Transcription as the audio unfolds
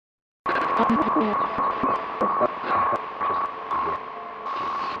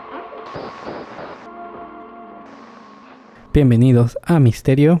Bienvenidos a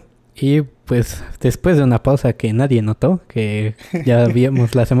Misterio. Y pues después de una pausa que nadie notó, que ya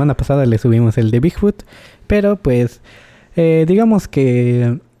vimos la semana pasada, le subimos el de Bigfoot. Pero pues digamos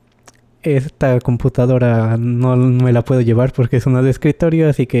que esta computadora no me la puedo llevar porque es una de escritorio,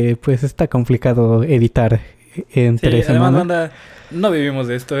 así que pues está complicado editar entre semana. Además, banda, no vivimos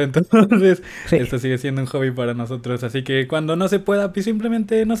de esto, entonces Sí. esto sigue siendo un hobby para nosotros. Así que cuando no se pueda, pues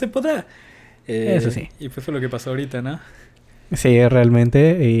simplemente no se podrá. Eso sí. Y pues fue lo que pasó ahorita, ¿no? Sí,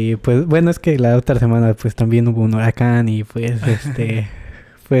 realmente. Y pues bueno, es que la otra semana pues también hubo un huracán y pues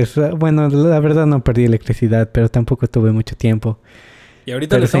pues bueno, la verdad no perdí electricidad, pero tampoco tuve mucho tiempo. Y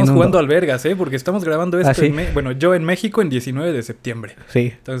ahorita Pero le estamos se jugando inundó. al vergas, ¿eh? Porque estamos grabando esto ¿Ah, sí? bueno, yo en México en 19 de septiembre.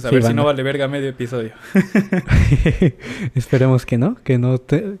 Sí. Entonces a Sí, ver si banda. no vale verga medio episodio. Esperemos que no, que no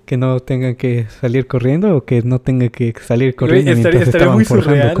tengan que salir corriendo o que no tengan que salir Güey, corriendo mientras estaría estaban muy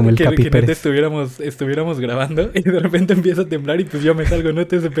forjando surreal como el Capi que neta Pérez. estuviéramos grabando y de repente empieza a temblar y pues yo me salgo, no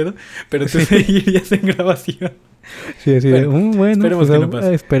te ese pedo, pero tú Sí. seguirías en grabación. Sí, así Bueno, de, bueno, esperemos pues que no a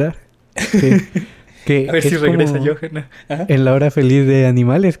pase. esperar. Sí. Que A ver si es regresa como Johan. Ajá. en la hora feliz de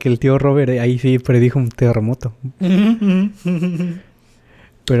animales, que el tío Robert ahí sí predijo un terremoto.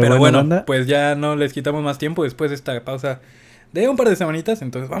 Pero bueno, banda, pues ya no les quitamos más tiempo después de esta pausa de un par de semanitas.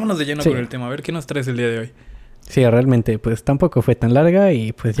 Entonces vámonos de lleno sí. con el tema. A ver qué nos traes el día de hoy. Sí, realmente pues tampoco fue tan larga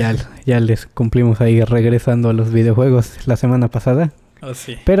y pues ya les cumplimos ahí regresando a los videojuegos la semana pasada. Oh,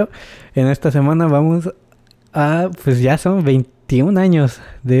 sí. Pero en esta semana vamos a, pues ya son 21 años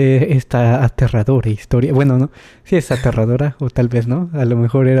de esta aterradora historia. Bueno, no, sí es aterradora o tal vez no. A lo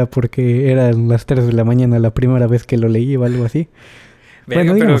mejor era porque eran las 3 de la mañana la primera vez que lo leí o algo así. Verga,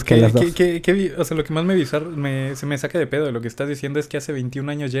 Bueno, pero digamos que las dos. o sea, lo que más se me saca de pedo de lo que estás diciendo es que hace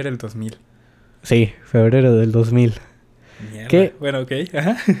 21 años ya era el 2000. Sí, febrero del 2000. Mierda. ¿Qué? Bueno, ok.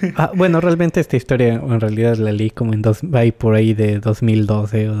 Ajá. Bueno, realmente esta historia en realidad la leí como ahí por ahí de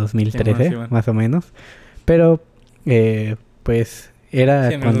 2012 o 2013, Sí, man. más o menos. Pero, pues, era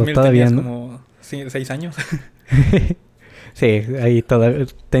Sí, en el cuando 2000 todavía tenías no... como 6 años. Sí, ahí todavía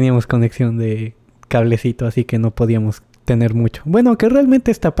teníamos conexión de cablecito, así que no podíamos tener mucho. Bueno, que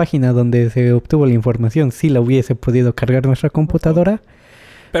realmente esta página donde se obtuvo la información sí la hubiese podido cargar nuestra computadora.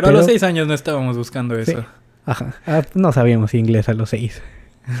 Pero a los 6 años no estábamos buscando Sí. eso. Ajá, no sabíamos inglés a los 6.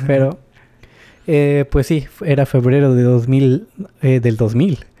 Pero, pues sí, era febrero de 2000, del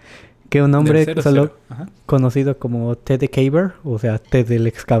 2000. Que un hombre Del 00. solo Ajá. conocido como Ted the Caver, o sea, Ted el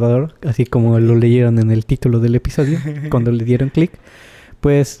excavador, así como lo leyeron en el título del episodio, cuando le dieron clic,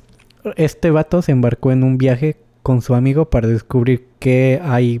 pues este vato se embarcó en un viaje con su amigo para descubrir qué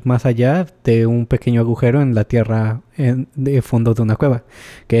hay más allá de un pequeño agujero en la tierra, de fondo de una cueva.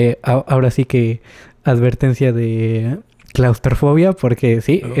 Que ahora sí que advertencia de claustrofobia, porque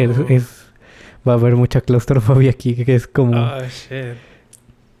sí, va a haber mucha claustrofobia aquí, que es como... Oh, shit.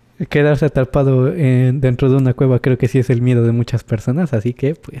 Quedarse atrapado dentro de una cueva creo que sí es el miedo de muchas personas, así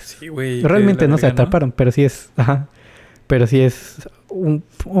que pues... Sí, güey. realmente no se verga, ¿no? atraparon, pero sí es... Ajá, pero sí es un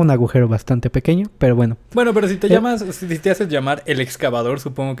agujero bastante pequeño, pero bueno. Bueno, pero si te haces llamar el excavador,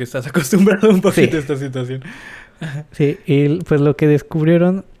 supongo que estás acostumbrado un poquito Sí. a esta situación. Sí, y pues lo que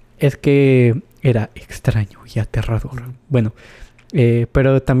descubrieron es que era extraño y aterrador. Bueno,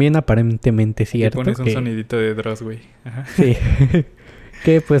 pero también aparentemente Y cierto pones un que... sonidito de Dross, güey. Ajá. Sí.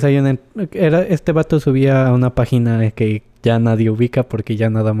 Que pues hay este vato subía a una página que ya nadie ubica porque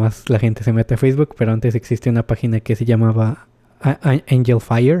ya nada más la gente se mete a Facebook, pero antes existía una página que se llamaba Angel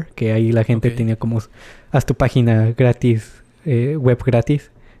Fire, que ahí la gente Ok. tenía como haz tu página gratis, web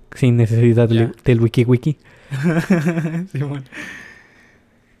gratis, sin necesidad Ya. del wiki. Sí, bueno.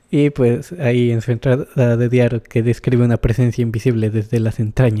 Y pues ahí en su entrada de diario que describe una presencia invisible desde las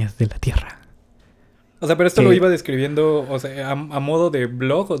entrañas de la tierra. O sea, pero esto Que- lo iba describiendo, o sea, a modo de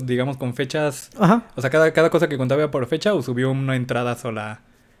blog, o digamos, con fechas. Ajá. O sea, cada cosa que contaba por fecha, o subió una entrada sola.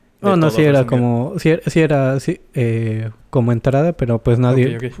 de No, todo sí era resumido? como... Sí era como entrada, pero pues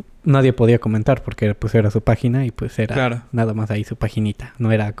nadie... Ok, ok. Nadie podía comentar porque pues era su página y pues era Claro. nada más ahí su paginita.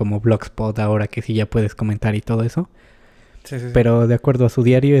 No era como Blogspot ahora que sí ya puedes comentar y todo eso. Sí. Pero de acuerdo a su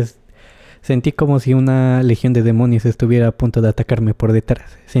diario sentí como si una legión de demonios estuviera a punto de atacarme por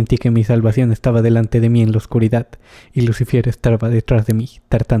detrás. Sentí que mi salvación estaba delante de mí en la oscuridad y Lucifer estaba detrás de mí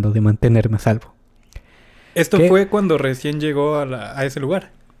tratando de mantenerme a salvo. Esto ¿Qué? fue cuando recién llegó a ese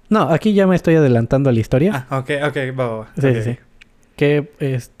lugar. No, aquí ya me estoy adelantando a la historia. Ah, ok, va. Sí, Ok. sí, sí. Que,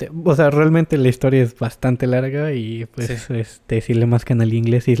 o sea, realmente la historia es bastante larga y pues, Sí. si le mascan al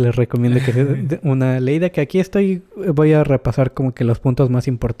inglés y les recomiendo que una leída que aquí voy a repasar como que los puntos más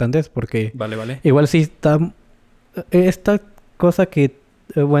importantes porque Vale. igual sí está, esta cosa que,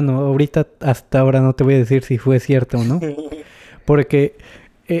 bueno, ahorita hasta ahora no te voy a decir si fue cierto o no, porque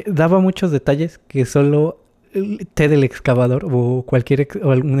daba muchos detalles que solo Ted el excavador o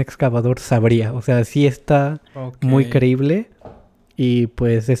o algún excavador sabría, o sea, sí está Ok. muy creíble. Y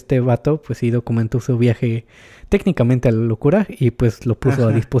pues este vato pues sí documentó su viaje técnicamente a la locura y pues lo puso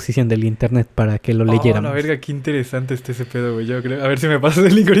a disposición del internet para que lo Oh, leyéramos. la verga, qué interesante está ese pedo, güey. Yo creo. A ver si me pasas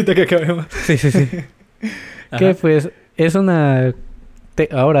el link ahorita que acabemos. Sí. Que Ajá. pues es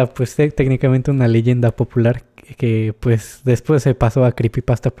ahora pues técnicamente una leyenda popular que pues después se pasó a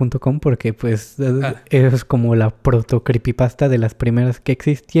creepypasta.com porque pues Ah, es como la proto creepypasta de las primeras que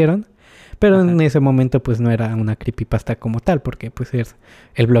existieron. Pero ajá. en ese momento pues no era una creepypasta como tal porque pues es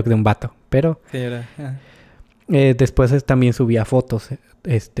el blog de un vato. Pero Sí, era. después también subía fotos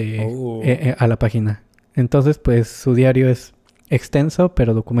Oh. a la página. Entonces, pues su diario es extenso,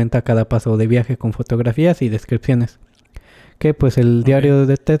 pero documenta cada paso de viaje con fotografías y descripciones. Que pues el Ok. diario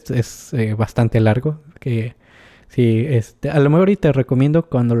de Ted es bastante largo. Que sí, a lo mejor y te recomiendo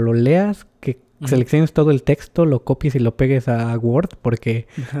cuando lo leas que Ujú. selecciones todo el texto, lo copies y lo pegues a Word, porque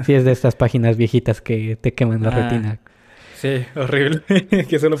si es de estas páginas viejitas que te queman la Ah, retina. sí, horrible.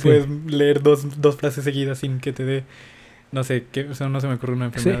 Que solo Sí, puedes leer dos frases seguidas sin que te dé. No sé, eso no se me ocurre una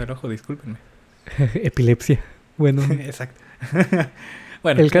enfermedad sí, del ojo, discúlpenme. epilepsia. Bueno, Exacto.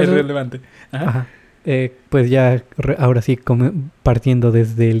 Bueno, el es caso. relevante. Ajá. Ajá. Pues ya, ahora sí, partiendo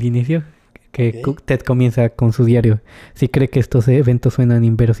desde el inicio, que Ok. Ted comienza con su diario. Si cree que estos eventos suenan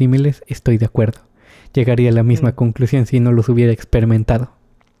inverosímiles, estoy de acuerdo. Llegaría a la misma Mm. conclusión si no los hubiera experimentado.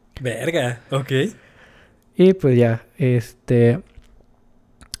 Verga, ok. Y pues ya,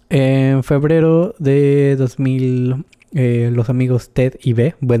 en febrero de 2000, los amigos Ted y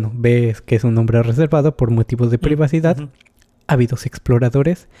B, bueno, B es que es un nombre reservado por motivos de privacidad, Ujú. ávidos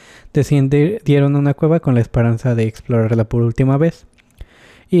exploradores, descendieron a una cueva con la esperanza de explorarla por última vez.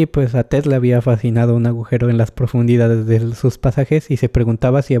 Y pues a Ted le había fascinado un agujero en las profundidades de sus pasajes y se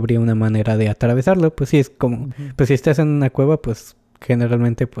preguntaba si habría una manera de atravesarlo. Pues sí, es como, Ujú. pues si estás en una cueva, pues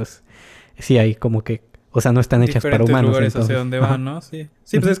generalmente pues sí hay como que, o sea, no están hechas para Diferentes humanos, lugares hacia entonces. donde Ajá. van, ¿no? Sí.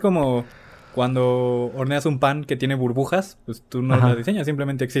 Sí, pues Ujú. es como cuando horneas un pan que tiene burbujas, pues tú no la Ajá. diseñas,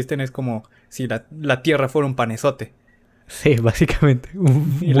 simplemente existen, es como si la tierra fuera un panezote. Sí, básicamente. Y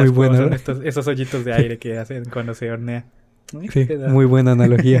Muy las cuevas buena. son esos hoyitos de Sí, aire que hacen cuando se hornea. Ay, sí, qué da. muy buena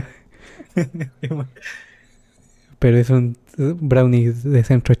analogía. Pero es un brownie de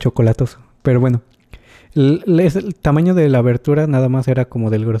centro chocolatoso. Pero bueno, el tamaño de la abertura nada más era como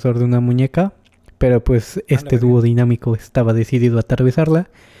del grosor de una muñeca. Pero pues Ah, la este verga. dúo dinámico estaba decidido a atravesarla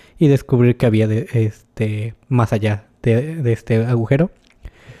y descubrir que había más allá de este agujero. Ok.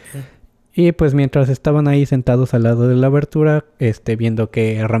 Y pues mientras estaban ahí sentados al lado de la abertura, viendo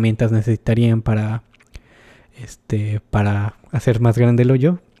qué herramientas necesitarían para hacer más grande el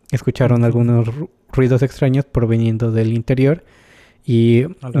hoyo, escucharon Ujú. algunos ruidos extraños proveniendo del interior y A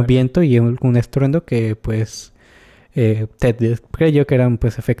la verga. viento y un estruendo que pues Ted creyó que eran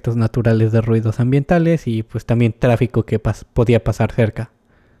pues efectos naturales de ruidos ambientales y pues también tráfico que podía pasar cerca.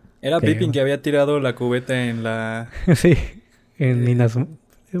 Era Que, Pippin que había tirado la cubeta en la... sí, en eh, Minas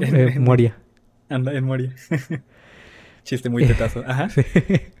en, Moria. en Moria. Chiste muy tetazo. Ajá. Sí.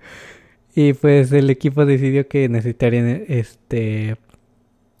 Y pues el equipo decidió que necesitarían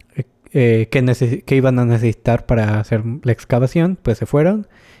que iban a necesitar para hacer la excavación, pues se fueron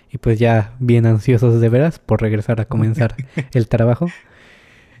y pues ya bien ansiosos de veras por regresar a comenzar el trabajo.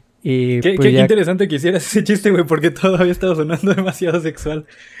 Y Qué, pues qué ya, interesante que hicieras ese chiste, güey, porque todavía estaba sonando demasiado sexual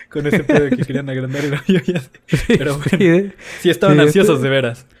con ese pedo de que querían agrandar el hoyo y así. sí, Pero bueno, sí, sí sí, estaban ansiosos de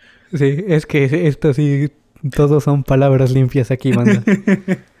veras. sí, es que esto sí, todos son palabras limpias aquí, banda.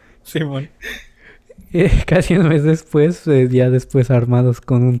 Simón. Casi un mes después, ya después armados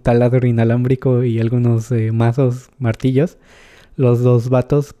con un taladro inalámbrico y algunos mazos, martillos, los dos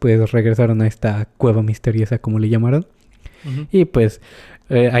vatos pues regresaron a esta cueva misteriosa como le llamaron. Ujú. Y pues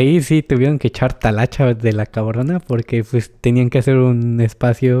ahí sí tuvieron que echar talacha de la cabrona porque pues tenían que hacer un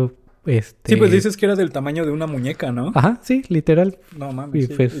espacio, Sí, pues dices que era del tamaño de una muñeca, ¿no? ajá, sí, literal. No mames, Y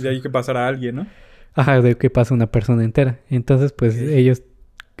sí. Y pues, de ahí que pasara alguien, ¿no? ajá, de que pasa una persona entera. Entonces pues Ok. ellos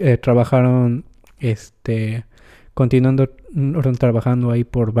trabajaron, continuando trabajando ahí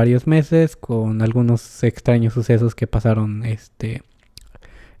por varios meses con algunos extraños sucesos que pasaron,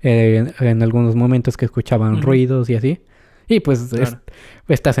 en algunos momentos que escuchaban Ujú. ruidos y así. Y pues Claro.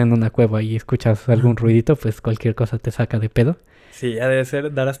 estás en una cueva y escuchas algún ruidito, pues cualquier cosa te saca de pedo. Sí, ha de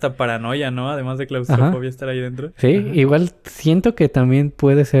ser dar hasta paranoia, ¿no? Además de Ajá. claustrofobia estar ahí dentro. Sí, Ajá. igual siento que también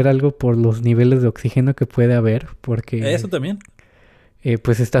puede ser algo por los niveles de oxígeno que puede haber, Eso porque también.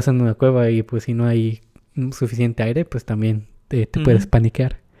 pues estás en una cueva y pues si no hay suficiente aire, pues también te puedes Ujú.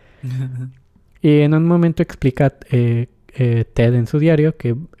 paniquear. Y en un momento explica Ted en su diario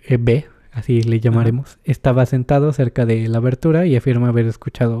que B, así le Ajá. llamaremos, estaba sentado cerca de la abertura y afirma haber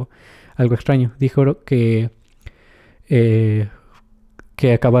escuchado algo extraño. Dijo eh,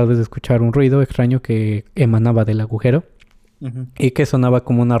 que acababa de escuchar un ruido extraño que emanaba del agujero Ujú. y que sonaba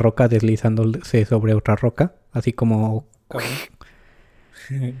como una roca deslizándose sobre otra roca, así como...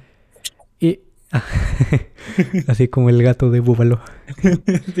 Cabrón. Y... así como el gato de Búfalo.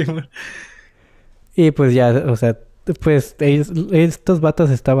 Sí, bueno. Y pues ya, o sea, pues estos vatos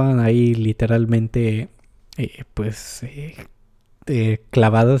estaban ahí literalmente, pues,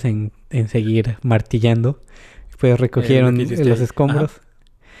 clavados en seguir martillando. Pues Lo que recogieron hiciste los ahí. Ajá. escombros,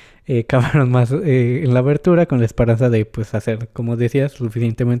 cavaron más en la abertura con la esperanza de, pues, hacer, como decías,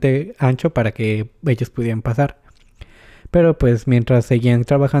 suficientemente ancho para que ellos pudieran pasar. Pero pues mientras seguían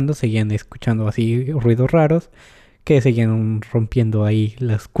trabajando, seguían escuchando así ruidos raros que seguían rompiendo ahí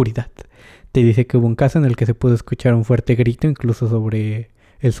la oscuridad. Te dice que hubo un caso en el que se pudo escuchar un fuerte grito incluso sobre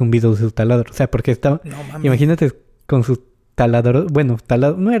el zumbido de su taladro. O sea, porque estaba... No mames. Imagínate con su taladro... Bueno,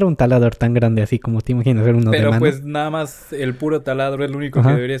 no era un taladro tan grande así como te imaginas, era uno de Pero mano. pues nada más el puro taladro es lo único que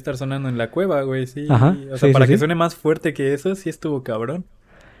Ajá, debería estar sonando en la cueva, güey. ajá, Sí. O sea, sí, sí, para que sí. suene más fuerte que eso, sí estuvo cabrón.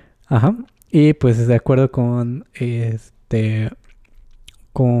 Ajá. Y pues de acuerdo con ¿Ve?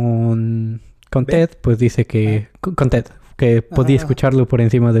 Ted, pues dice Ajá. con Ted, que podía Ajá. escucharlo por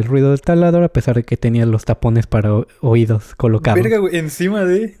encima del ruido del taladro a pesar de que tenía los tapones para oídos Verga, colocados. güey. Encima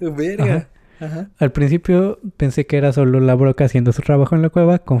de. Ajá. Verga. Ajá. Al principio pensé que era solo la broca haciendo su trabajo en la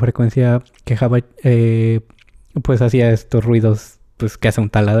cueva. Con frecuencia quejaba, pues hacía estos ruidos pues que hace un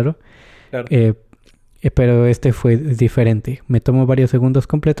taladro. Claro. Eh, pero este fue diferente. Me tomó varios segundos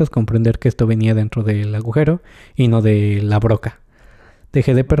completos comprender que esto venía dentro del agujero y no de la broca.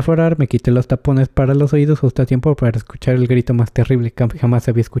 Dejé de perforar, me quité los tapones para los oídos justo a tiempo para escuchar el grito más terrible que jamás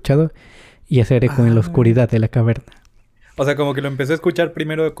había escuchado y hacer eco en la Ah. oscuridad de la caverna. O sea, como que lo empecé a escuchar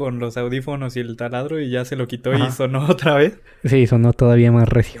primero con los audífonos y el taladro y ya se lo quitó y Ajá. sonó otra vez. Sí, sonó todavía más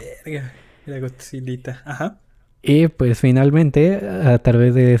recio. Verga. La Godzillita. Ajá. Y pues finalmente, a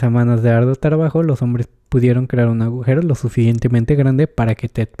través de semanas de arduo trabajo, los hombres pudieron crear un agujero lo suficientemente grande para que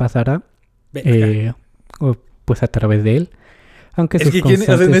Ted pasara, Verga. eh, pues a través de él. Aunque Es sus que o sea, en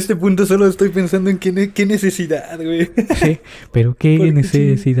constantes... este punto solo estoy pensando en qué necesidad, güey. Sí, pero qué Porque sí,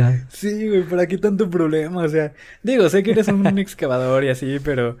 necesidad. sí, güey, ¿para qué tanto problema? O sea, digo, sé que eres un excavador y así,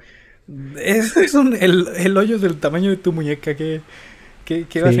 pero el hoyo es del tamaño de tu muñeca, ¿qué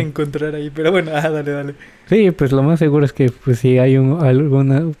vas a Sí. encontrar ahí? Pero bueno, dale, dale. Sí, pues lo más seguro es que pues si hay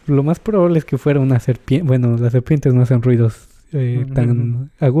alguna... Lo más probable es que fuera una serpiente. Bueno, las serpientes no hacen ruidos tan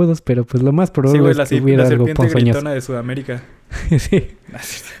agudos, pero pues lo más Sí, probable güey, es que la hubiera algo serpiente ponzoñoso. gritona de Sudamérica. Sí.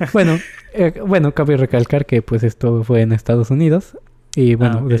 Bueno, cabe recalcar que pues esto fue en Estados Unidos. Y Ah,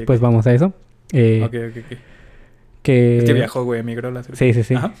 bueno, ok, después ok. vamos a eso. Ok, Eh, ok, ok. Es que que... viajó, güey, emigró la Sí, serpiente. sí,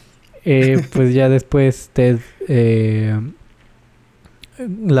 sí. Ajá. Pues ya después Ted...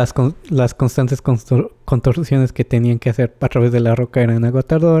 las constantes contorsiones que tenían que hacer a través de la roca eran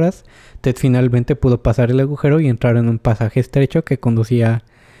agotadoras. Ted finalmente pudo pasar el agujero y entrar en un pasaje estrecho que conducía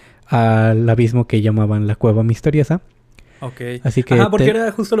al abismo que llamaban la cueva misteriosa. Ok. Así que Ajá, porque Ted...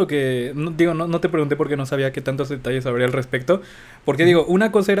 era justo lo que... digo, no te pregunté porque no sabía qué tantos detalles habría al respecto. Porque digo,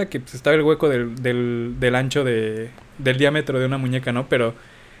 una cosa era que pues, estaba el hueco del ancho del diámetro de una muñeca, ¿no? Pero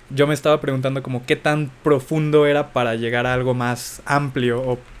yo me estaba preguntando como qué tan profundo era para llegar a algo más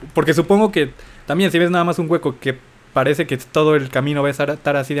amplio. Porque supongo que también si ves nada más un hueco que parece que todo el camino va a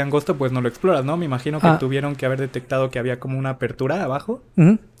estar así de angosto, pues no lo exploras, ¿no? Me imagino que Ah, tuvieron que haber detectado que había como una apertura abajo.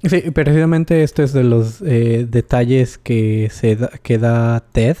 ujú. Sí, precisamente esto es de los detalles que da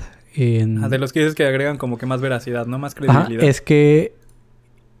Ted De en... los que dices que agregan como que más veracidad, ¿no? Más Ajá, credibilidad. es que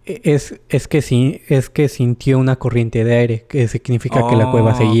sí, es que sintió una corriente de aire, que significa que la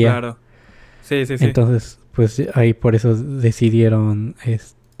cueva Oh, seguía. claro. Sí, sí, sí. Entonces, pues ahí por eso decidieron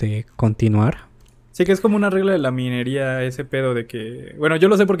continuar. Sí, que es como una regla de la minería, ese pedo de que... Bueno, yo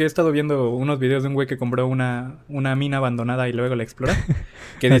lo sé porque he estado viendo unos videos de un güey que compró una mina abandonada y luego la explora.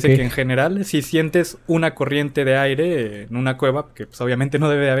 Que dice que Ok. en general, si sientes una corriente de aire en una cueva, que pues obviamente no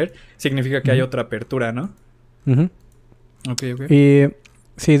debe de haber, significa que hay Ujú, otra apertura, ¿no? ujú. Ok, ok. Y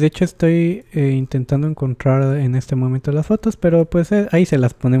sí, de hecho estoy intentando encontrar en este momento las fotos, pero pues ahí se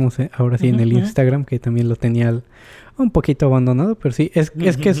las ponemos ahora sí en Ujú, el ujú. Instagram, que también lo tenía un poquito abandonado, pero sí. Es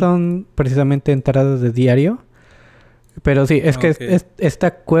que son precisamente entradas de diario. Pero sí, es que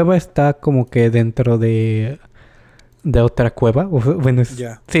esta cueva está como que dentro de otra cueva. Bueno,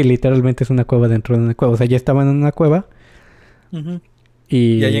 sí, literalmente es una cueva dentro de una cueva. O sea, ya estaban en una cueva.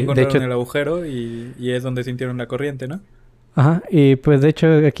 Y ahí encontraron el agujero y es donde sintieron la corriente, ¿no? Ajá, y pues de hecho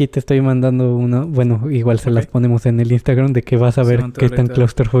aquí te estoy mandando una, bueno, igual se las ponemos en el Instagram de que vas a ver qué tan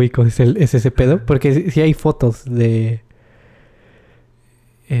claustrofóbico es ese pedo, porque sí hay fotos de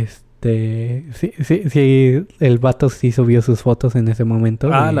sí, el vato sí subió sus fotos en ese momento.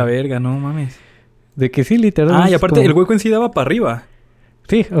 La verga, no mames. De que sí, literalmente. Y aparte el hueco en sí daba para arriba.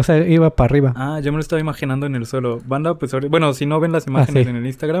 Sí, o sea, iba para arriba. Yo me lo estaba imaginando en el suelo. Banda, pues, bueno, si no ven las imágenes en el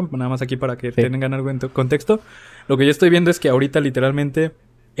Instagram, nada más aquí para que tengan algo en contexto. Lo que yo estoy viendo es que ahorita literalmente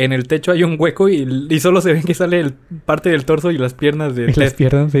en el techo hay un hueco y solo se ven que sale parte del torso y las piernas de Ted. Las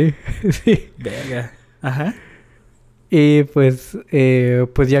piernas, sí. Sí. Verga. Ajá. Y pues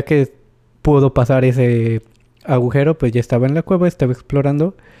ya que pudo pasar ese agujero, pues ya estaba en la cueva, estaba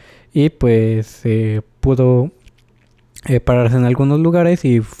explorando y pues pudo pararse en algunos lugares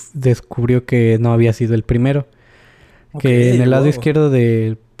y descubrió que no había sido el primero. Que en el lado izquierdo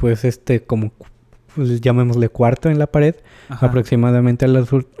de, pues como pues, llamémosle cuarto en la pared, aproximadamente a la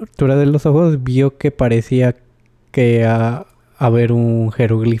altura de los ojos, vio que parecía que haber un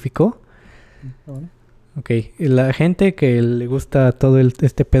jeroglífico. La gente que le gusta todo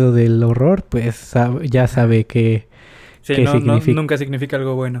este pedo del horror, pues ya sabe que significa. Nunca significa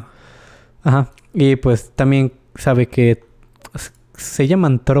algo bueno. Ajá, y pues también sabe que se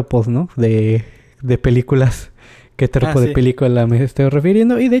llaman tropos, ¿no? De películas. ¿Qué tropo de película me estoy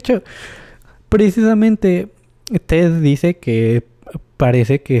refiriendo? Y de hecho, precisamente Ted dice que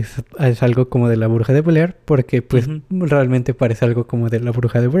parece que es algo como de la bruja de Blair, porque pues realmente parece algo como de la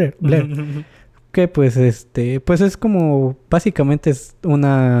bruja de Blair. Que pues pues es como básicamente es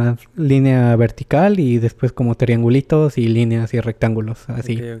una línea vertical y después como triangulitos y líneas y rectángulos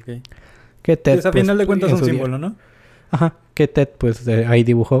así. Que Ted, pues a final de cuentas es un símbolo, ¿no? Ajá, que Ted pues ahí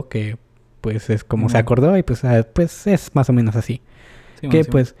dibujó que pues es como se acordó y pues es más o menos así.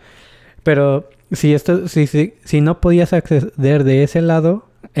 Pues pero si no podías acceder de ese lado,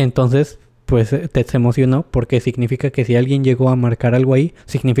 entonces pues Ted se emocionó porque significa que si alguien llegó a marcar algo ahí,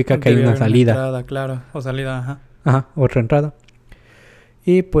 significa que hay una salida. Una entrada, claro, o salida, Ajá, otra entrada.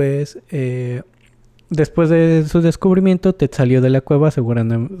 Y pues después de su descubrimiento, Ted salió de la cueva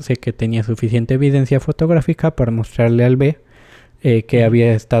asegurándose que tenía suficiente evidencia fotográfica para mostrarle al B que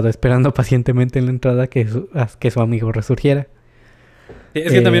había estado esperando pacientemente en la entrada que su amigo resurgiera.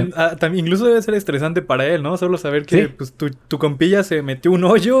 Es que también incluso debe ser estresante para él, ¿no? Solo saber que pues, tu compilla se metió un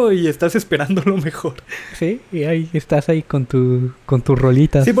hoyo y estás esperando lo mejor. Sí, y ahí estás ahí con tus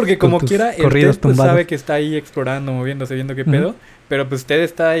rolitas. Sí, porque como quiera, el Ted pues, sabe que está ahí explorando, moviéndose, viendo qué pedo. Pero pues Ted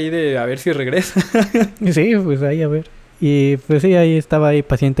está ahí de a ver si regresa. Sí, pues ahí a ver. Y pues sí, ahí estaba ahí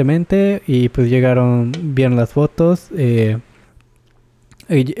pacientemente y pues vieron las fotos,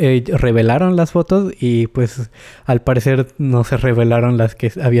 revelaron las fotos y pues al parecer no se revelaron las que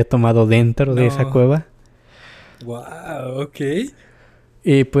había tomado dentro de esa cueva. Wow, ok.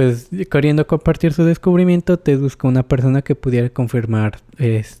 Y pues queriendo compartir su descubrimiento, te buscó una persona que pudiera confirmar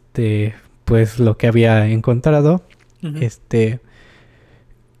pues lo que había encontrado.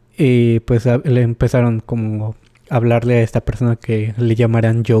 Y pues le empezaron como a hablarle a esta persona que le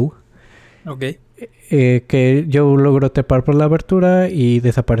llamarán Joe. Ok. Que Joe logró trepar por la abertura y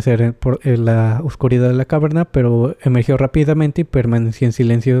desaparecer en la oscuridad de la caverna, pero emergió rápidamente y permaneció en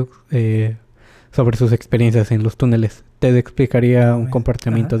silencio sobre sus experiencias en los túneles. Ted explicaría un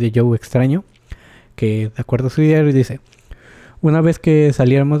comportamiento de Joe extraño, que de acuerdo a su diario dice: una vez que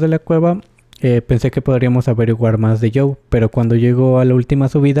saliéramos de la cueva, pensé que podríamos averiguar más de Joe, pero cuando llegó a la última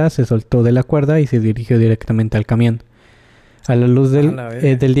subida se soltó de la cuerda y se dirigió directamente al camión. A la luz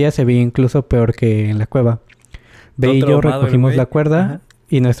del día se veía incluso peor que en la cueva. Bey y yo recogimos la cuerda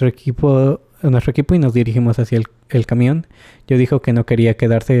y nuestro equipo y nos dirigimos hacia el camión. Yo dijo que no quería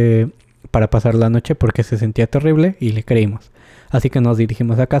quedarse para pasar la noche porque se sentía terrible y le creímos. Así que nos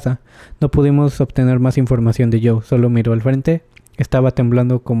dirigimos a casa. No pudimos obtener más información de Joe, solo miró al frente. Estaba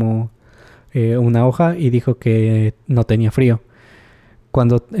temblando como una hoja y dijo que no tenía frío.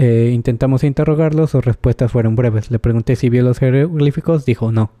 Cuando intentamos interrogarlo, sus respuestas fueron breves. Le pregunté si vio los jeroglíficos.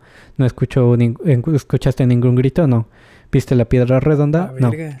 Dijo no. ¿No escuchaste ningún grito? No. ¿Viste la piedra redonda?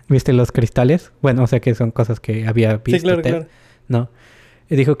 No. ¿Viste los cristales? Bueno, o sea que son cosas que había visto. Sí, claro, claro. No.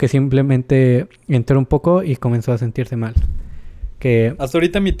 Y dijo que simplemente entró un poco y comenzó a sentirse mal. Hasta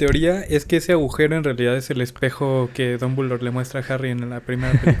ahorita mi teoría es que ese agujero en realidad es el espejo que Dumbledore le muestra a Harry en la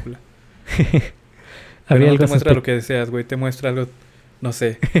primera película. Pero Había no algo te muestra sospe- lo que deseas, güey. Te muestra algo, no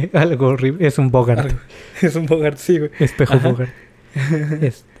sé. algo horrible. Es un Bogart. Algo. Es un Bogart, sí, güey. Espejo Ajá. Bogart.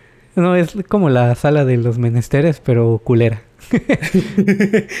 Es- no, es como la sala de los menesteres, pero culera.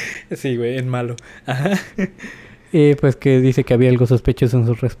 Sí, güey, en malo. Ajá. Y pues que dice que había algo sospechoso en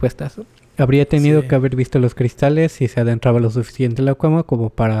sus respuestas. Habría tenido Sí. que haber visto los cristales si se adentraba lo suficiente en la cueva como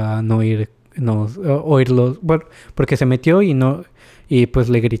para no oírlos. Bueno, porque se metió y pues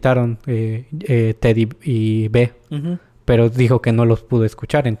le gritaron Teddy y B, Ujú. pero dijo que no los pudo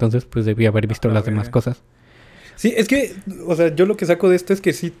escuchar, entonces pues debió haber visto Ah, las demás verga. cosas. Sí, es que, o sea, yo lo que saco de esto es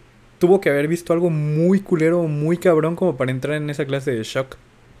que sí tuvo que haber visto algo muy culero, muy cabrón como para entrar en esa clase de shock.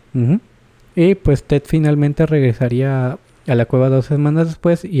 Ujú. Y pues Ted finalmente regresaría a la cueva 2 semanas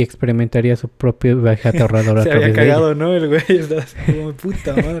después y experimentaría su propio viaje aterrador a Se través había de ella. cagado, ¿no? El güey estaba así como,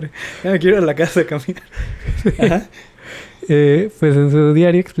 puta madre. Ya me quiero ir a la casa a caminar. Ajá. Pues en su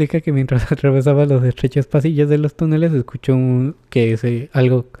diario explica que mientras atravesaba los estrechos pasillos de los túneles escuchó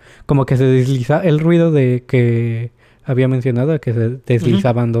algo como que se desliza el ruido de que había mencionado, que se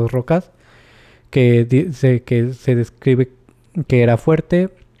deslizaban dos rocas, que dice que se describe que era fuerte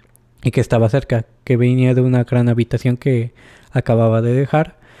y que estaba cerca, que venía de una gran habitación que acababa de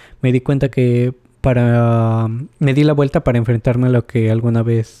dejar. Me di cuenta que me di la vuelta para enfrentarme a lo que alguna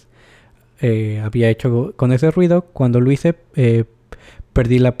vez había hecho con ese ruido. Cuando lo hice,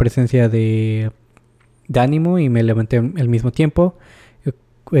 perdí la presencia de ánimo y me levanté al mismo tiempo.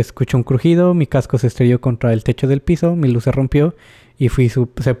 Escuché un crujido, mi casco se estrelló contra el techo del piso, mi luz se rompió y fui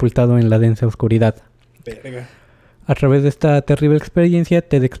sepultado en la densa oscuridad. Verga. A través de esta terrible experiencia,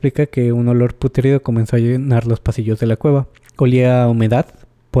 Ted explica que un olor putrido comenzó a llenar los pasillos de la cueva. Olía a humedad,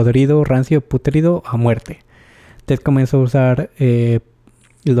 podrido, rancio, putrido, a muerte. Ted comenzó a usar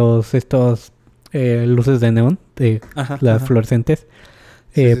luces de neón, Ajá, las ajá. fluorescentes,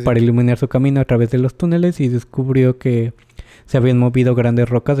 Sí, sí, para sí. iluminar su camino a través de los túneles y descubrió que se habían movido grandes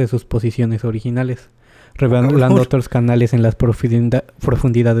rocas de sus posiciones originales, revelando cabrón. otros canales en las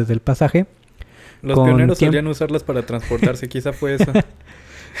profundidades del pasaje. Los Con pioneros tiempo- solían usarlas para transportarse, quizá fue eso.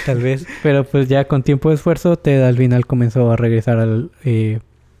 Tal vez, pero pues ya con tiempo de esfuerzo, Ted al final comenzó a regresar a la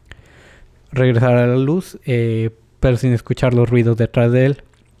luz, pero sin escuchar los ruidos detrás de él,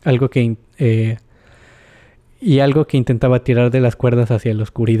 algo que intentaba tirar de las cuerdas hacia la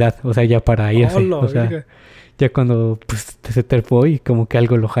oscuridad, o sea, ya para irse, ¡Hola, o sea, verga! ya cuando pues se trepó y como que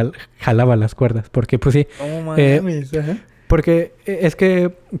algo lo jalaba las cuerdas, porque pues sí, No eh, mames, ajá. porque es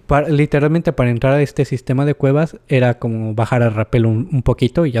que literalmente para entrar a este sistema de cuevas era como bajar al rappel un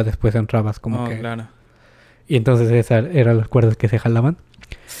poquito y ya después entrabas como Oh, que... claro. Y entonces esas eran las cuerdas que se jalaban.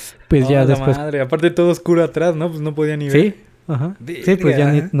 Pues ya La después... madre. Aparte todo oscuro atrás, ¿no? Pues no podía ni ver. Sí, ajá. Sí, pues ya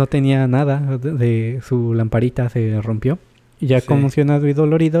Verga. no tenía nada de su lamparita, se rompió. Y ya Sí. conmocionado y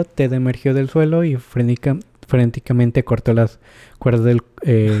dolorido, Ted emergió del suelo y frenéticamente cortó las cuerdas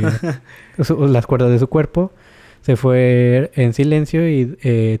las cuerdas de su cuerpo. Se fue en silencio y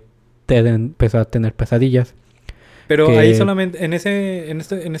Ted empezó a tener pesadillas. Pero que- ahí solamente, en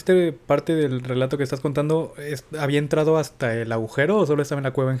este parte del relato que estás contando, ¿había entrado hasta el agujero o solo estaba en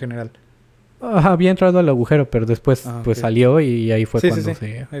la cueva en general? Ajá, había entrado al agujero, pero después pues Ok. salió y ahí fue Sí, cuando sí.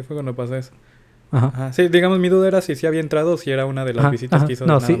 se... Ahí fue cuando pasó eso. Ajá. Ajá. Sí, digamos, mi duda era si sí había entrado o si era una de las Ajá, visitas ajá. que hizo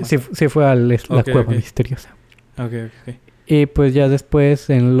No, nada sí, más. sí fue a la Ok, cueva ok. misteriosa. Ok, ok. Y pues ya después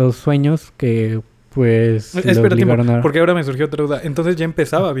en los sueños que pues lo Espera, tiempo, obligaron a... porque ahora me surgió otra duda. ¿Entonces ya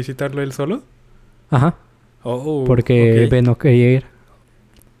empezaba a visitarlo él solo? Ajá, Oh, porque ok. Ben no quería ir.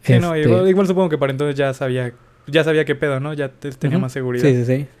 Sí, no, Este, igual supongo que para entonces ya sabía qué pedo, ¿no? Ya tenía ujú. más seguridad. Sí, sí,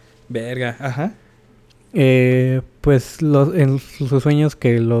 sí. Verga, ajá. Pues en sus sueños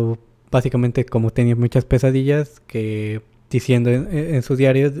básicamente como tenía muchas pesadillas, que diciendo en sus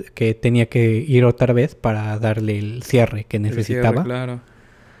diarios que tenía que ir otra vez para darle el cierre que El cierre, necesitaba. claro.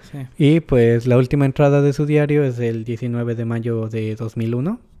 Sí. Y pues la última entrada de su diario es el 19 de mayo de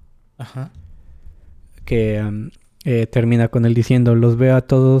 2001, Ajá. que termina con él diciendo: los veo a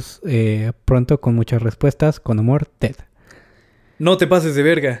todos pronto con muchas respuestas, con amor, Ted. No te pases de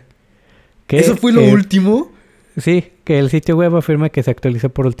verga. Que, ¿Eso fue lo último? Sí, que el sitio web afirma que se actualizó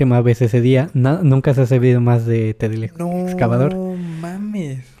por última vez ese día. Nunca se ha sabido más de Ted el excavador. No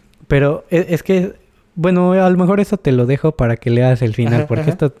mames. Pero es que, bueno, a lo mejor eso te lo dejo para que leas el final, Ajá, porque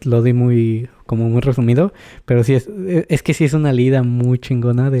ajá. esto lo di muy resumido. Pero sí es que sí es una leída muy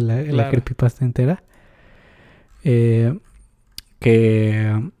chingona de la Claro. creepypasta entera.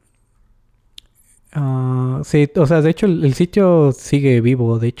 Que... sí, o sea, de hecho el sitio sigue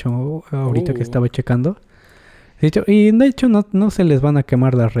vivo, de hecho, ahorita que estaba checando. Y de hecho no se les van a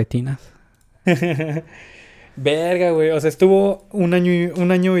quemar las retinas. Verga, güey. O sea, estuvo un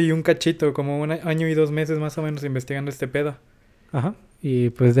año y un cachito, como un año y 2 meses más o menos investigando este pedo. Ajá.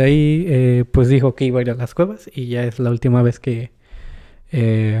 Y pues de ahí, pues dijo que iba a ir a las cuevas y ya es la última vez que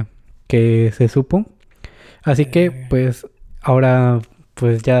se supo. Así que, pues, ahora,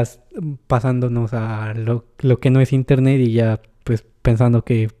 pues ya pasándonos a lo que no es internet y ya, pues, pensando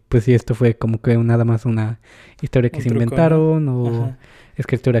que, pues, si esto fue como que nada más una historia que Un se truco, inventaron ¿no? o Ajá.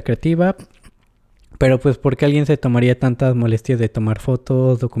 escritura creativa. Pero, pues, ¿por qué alguien se tomaría tantas molestias de tomar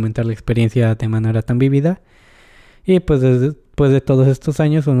fotos, documentar la experiencia de manera tan vívida? Y, pues, después de todos estos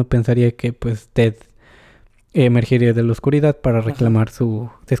años, uno pensaría que, pues, Ted emergería de la oscuridad para Ajá. reclamar su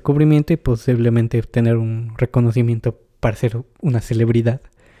descubrimiento y posiblemente tener un reconocimiento para ser una celebridad.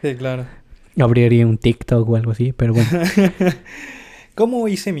 Sí, claro. Abriría un TikTok o algo así, pero bueno, ¿Cómo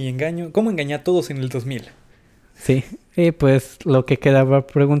hice mi engaño? ¿Cómo engañé a todos en el 2000? sí. Y pues lo que quedaba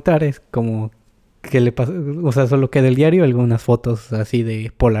preguntar es como qué le pasó, o sea, solo queda el diario, algunas fotos así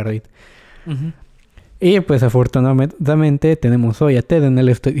de Polaroid. Ujú. Y pues afortunadamente tenemos hoy a Ted en el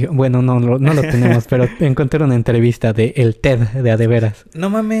estudio. Bueno, no lo tenemos, pero encontré una entrevista de el Ted de a de veras.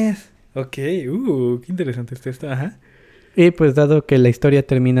 No mames. Ok, qué interesante está esto. Ajá. Y pues dado que la historia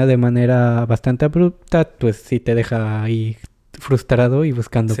termina de manera bastante abrupta, pues sí te deja ahí frustrado y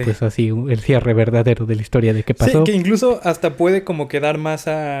buscando Sí. pues así el cierre verdadero de la historia de qué Sí, pasó. que incluso hasta puede como quedar más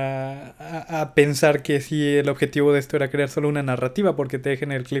a pensar que sí el objetivo de esto era crear solo una narrativa porque te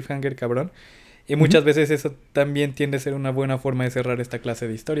dejen el cliffhanger cabrón. Y Ujú. muchas veces eso también tiende a ser una buena forma de cerrar esta clase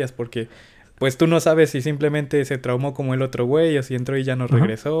de historias porque pues tú no sabes si simplemente se traumó como el otro güey o si entró y ya no Ajá.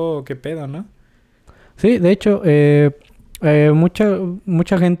 regresó o qué pedo, ¿no? Sí, de hecho,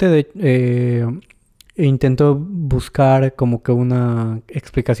 mucha gente intentó buscar como que una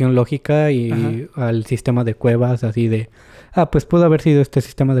explicación lógica Ajá. y al sistema de cuevas, así de, pues pudo haber sido este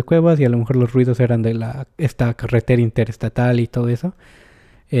sistema de cuevas y a lo mejor los ruidos eran de esta carretera interestatal y todo eso.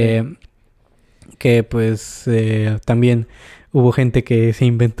 Sí. Que pues también hubo gente que se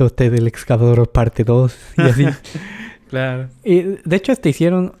inventó Ted el Excavador parte 2 y así. Claro. Y de hecho hasta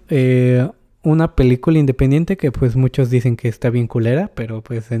hicieron una película independiente que pues muchos dicen que está bien culera, pero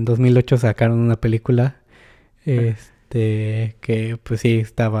pues en 2008 sacaron una película que pues sí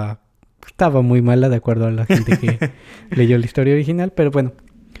estaba muy mala de acuerdo a la gente que leyó la historia original, pero bueno.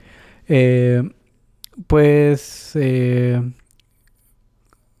 Eh, pues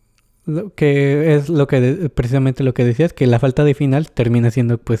lo que es lo que precisamente lo que decías, que la falta de final termina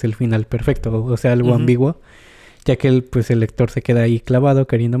siendo pues el final perfecto, o sea, algo Ujú. ambiguo, ya que el lector se queda ahí clavado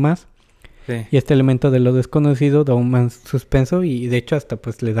queriendo más. Sí. Y este elemento de lo desconocido da un más suspenso y de hecho hasta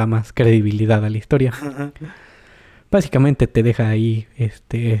pues le da más credibilidad a la historia. Básicamente te deja ahí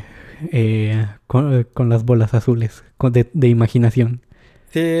con las bolas azules de imaginación.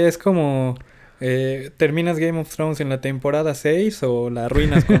 Sí, es como terminas Game of Thrones en la temporada 6 o la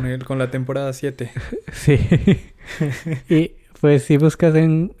arruinas con la temporada 7. Sí. Y pues si buscas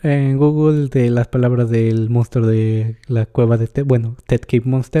en Google de las palabras del monstruo de la cueva de Ted, bueno, Ted Cave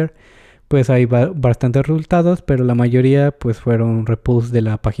Monster, pues hay bastantes resultados, pero la mayoría pues fueron reposts de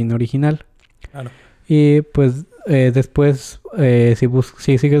la página original. Claro. Y pues después,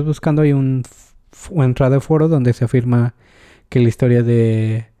 si sigues buscando, hay una entrada de foro donde se afirma que la historia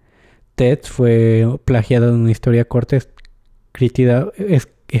de Ted fue plagiada de una historia corta escrita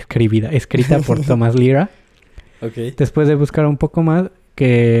por Thomas Lira. Ok. Después de buscar un poco más,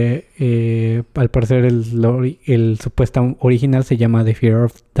 que al parecer el supuesto original se llama The Fear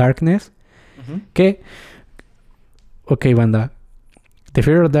of Darkness. Ujú. Que, ok, banda, The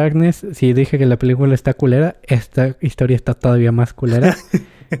Fear of Darkness, si dije que la película está culera, esta historia está todavía más culera.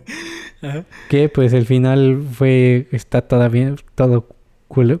 Ajá. Que pues el final está todavía todo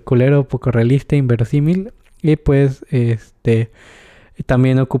culero, poco realista, inverosímil. Y pues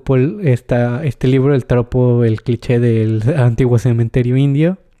también ocupó este libro, el tropo, el cliché del antiguo cementerio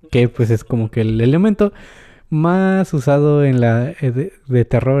indio, que pues es como que el elemento más usado de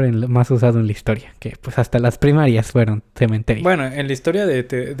terror, más usado en la historia, que pues hasta las primarias fueron cementerios. Bueno, en la historia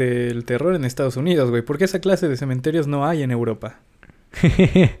del terror en Estados Unidos, güey, porque esa clase de cementerios no hay en Europa.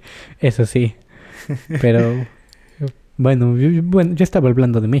 Eso sí, pero bueno, yo estaba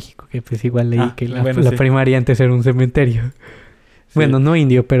hablando de México, que pues igual leí que la sí. primaria antes era un cementerio. Sí. Bueno, no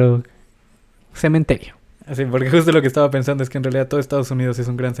indio, pero cementerio. Sí, porque justo lo que estaba pensando es que en realidad todo Estados Unidos es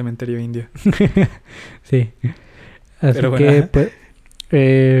un gran cementerio indio. Sí. Así Pero bueno,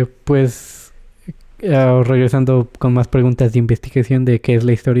 que, pues, regresando con más preguntas de investigación de qué es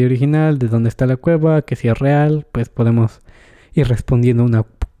la historia original, de dónde está la cueva, que si es real, pues podemos ir respondiendo una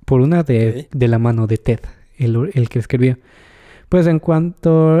por una de la mano de Ted, el que escribió. Pues en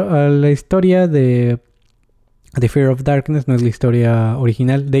cuanto a la historia de The Fear of Darkness no es la historia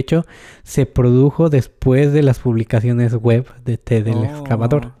original. De hecho, se produjo después de las publicaciones web de Ted el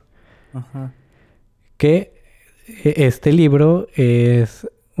Excavador. Ajá. Que este libro es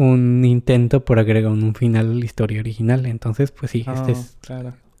un intento por agregar un final a la historia original. Entonces, pues sí,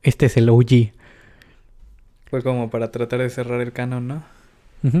 claro. Este es el OG. Fue como para tratar de cerrar el canon, ¿no?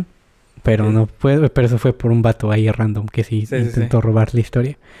 Uh-huh. Pero Sí. no puede, pero eso fue por un vato ahí random que sí intentó robar la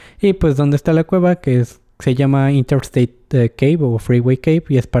historia. Y pues ¿dónde está la cueva? Se llama Interstate Cave o Freeway Cave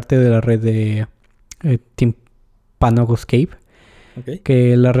y es parte de la red de Timpanogos Cave. Okay.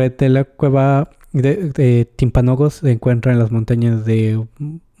 Que la red de la cueva de Timpanogos se encuentra en las montañas de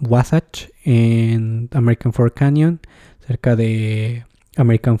Wasatch en American Fork Canyon, cerca de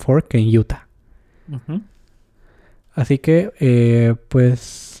American Fork en Utah. Uh-huh. Así que en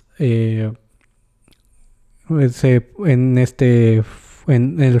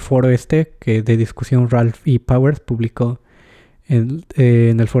el foro que de discusión Ralph E. Powers publicó en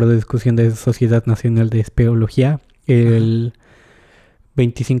el foro de discusión de Sociedad Nacional de Espeleología el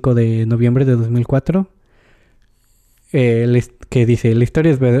 25 de noviembre de 2004, que dice: la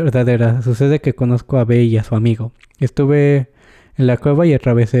historia es verdadera, sucede que conozco a Bey y a su amigo. Estuve en la cueva y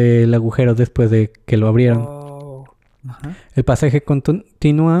atravesé el agujero después de que lo abrieron. Ajá. El pasaje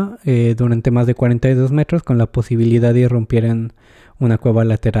continúa durante más de 42 metros con la posibilidad de irrumpir en una cueva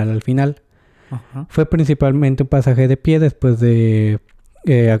lateral al final. Ajá. Fue principalmente un pasaje de pie después de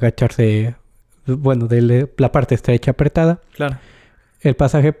agacharse, de la parte estrecha apretada. Claro. El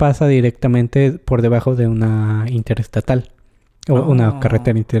pasaje pasa directamente por debajo de una interestatal, o una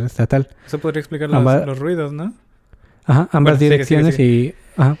carretera interestatal. Eso podría explicar los ruidos, ¿no? Ajá, ambas direcciones sigue.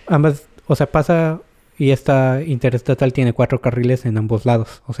 y... Ajá, ambas, o sea, pasa... Y esta interestatal tiene 4 carriles en ambos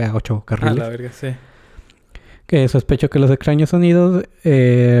lados, o sea, 8 carriles. La verga, sí. Que sospecho que los extraños sonidos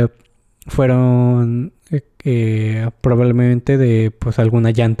fueron probablemente de pues alguna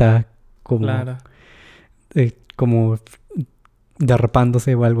llanta como, claro. Como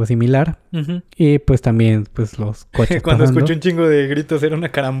derrapándose o algo similar. Uh-huh. Y pues también pues los coches Cuando pasando. escuché un chingo de gritos era una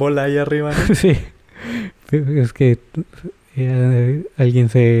carambola ahí arriba, ¿no? Sí. Es que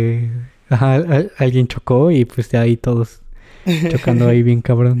alguien chocó y pues ya ahí todos chocando ahí bien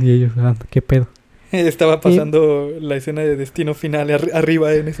cabrón y ellos, ¿qué pedo? Estaba pasando la escena de Destino Final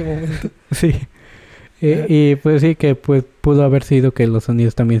arriba en ese momento. Sí. Y pues sí, que pues pudo haber sido que los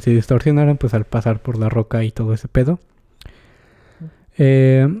sonidos también se distorsionaran pues al pasar por la roca y todo ese pedo.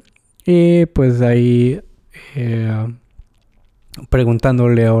 Y pues ahí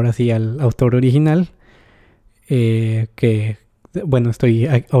preguntándole ahora sí al autor original, que bueno, estoy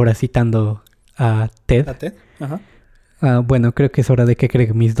ahora citando a Ted. ¿A Ted? Ajá. Bueno, creo que es hora de que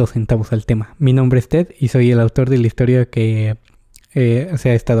agregue mis 2 centavos al tema. Mi nombre es Ted y soy el autor de la historia que se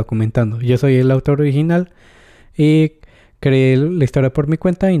ha estado comentando. Yo soy el autor original y creé la historia por mi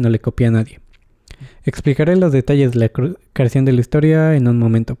cuenta y no le copié a nadie. Explicaré los detalles de la creación de la historia en un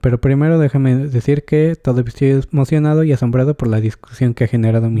momento, pero primero déjame decir que todavía estoy emocionado y asombrado por la discusión que ha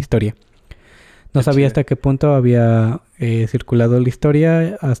generado mi historia. No sabía hasta qué punto había circulado la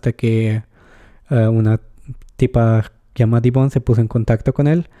historia hasta que una tipa llamada Yvonne se puso en contacto con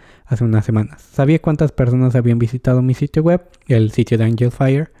él hace unas semanas. Sabía cuántas personas habían visitado mi sitio web, el sitio de Angel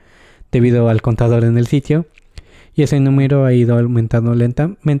Fire, debido al contador en el sitio, y ese número ha ido aumentando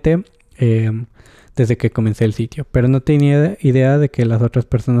lentamente desde que comencé el sitio. Pero no tenía idea de que las otras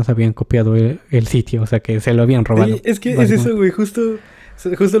personas habían copiado el sitio, o sea que se lo habían robado. Sí, es que es eso, güey, justo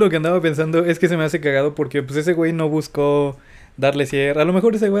lo que andaba pensando es que se me hace cagado porque pues ese güey no buscó darle cierre. A lo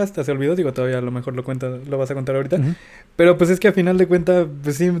mejor ese güey hasta se olvidó, digo, todavía a lo mejor lo vas a contar ahorita. Uh-huh. Pero pues es que a final de cuentas,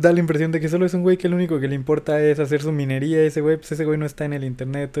 pues sí da la impresión de que solo es un güey que lo único que le importa es hacer su minería. Ese güey, pues ese güey no está en el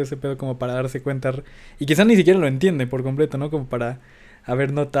internet, todo ese pedo como para darse cuenta. Y quizás ni siquiera lo entiende por completo, ¿no? Como para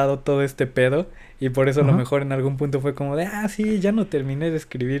haber notado todo este pedo. Y por eso a lo mejor en algún punto fue como de, sí, ya no terminé de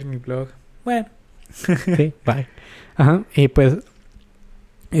escribir mi blog. Bueno. Sí, bye. Ajá, y pues...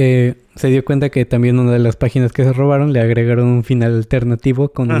 se dio cuenta que también una de las páginas que se robaron le agregaron un final alternativo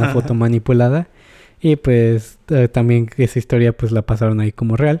con una foto manipulada y pues también esa historia pues la pasaron ahí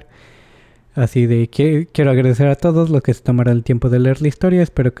como real. Así de quiero agradecer a todos los que se tomaron el tiempo de leer la historia,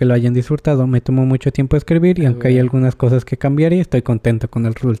 espero que lo hayan disfrutado. Me tomó mucho tiempo escribir y aunque hay algunas cosas que cambiar, estoy contento con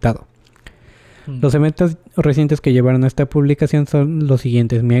el resultado. Los eventos recientes que llevaron a esta publicación son los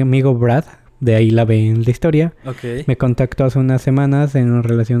siguientes. Mi amigo Brad, de ahí la ve en la historia. Okay. Me contactó hace unas semanas en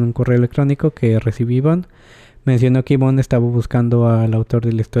relación a un correo electrónico que recibí Ivonne. Mencionó que Ivonne estaba buscando al autor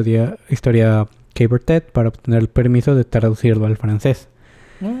de la historia Caber Ted para obtener el permiso de traducirlo al francés.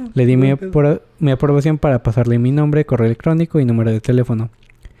 Le di mi aprobación para pasarle mi nombre, correo electrónico y número de teléfono.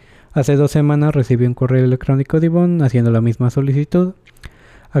 Hace 2 semanas recibí un correo electrónico de Ivonne haciendo la misma solicitud,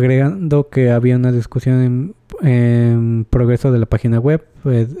 agregando que había una discusión en progreso de la página web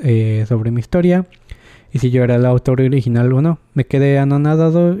sobre mi historia y si yo era el autor original o no. Me quedé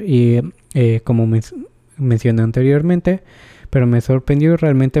anonadado y como mencioné anteriormente, pero me sorprendió y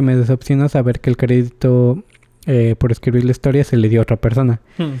realmente me decepcionó saber que el crédito por escribir la historia se le dio a otra persona.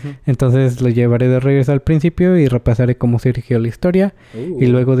 Entonces lo llevaré de regreso al principio y repasaré cómo surgió la historia y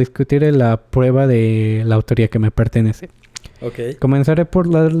luego discutiré la prueba de la autoría que me pertenece. Okay. Comenzaré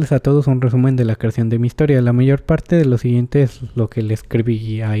por darles a todos un resumen de la creación de mi historia. La mayor parte de lo siguiente es lo que le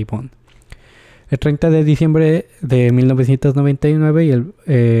escribí a Ivonne. El 30 de diciembre de 1999 y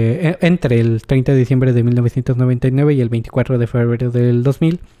entre el 30 de diciembre de 1999 y el 24 de febrero del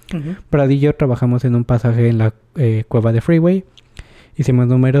 2000, Brad y yo trabajamos en un pasaje en la cueva de Freeway. Hicimos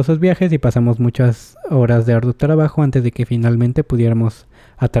numerosos viajes y pasamos muchas horas de arduo trabajo antes de que finalmente pudiéramos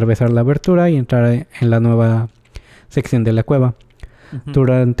atravesar la abertura y entrar en la nueva sección de la cueva.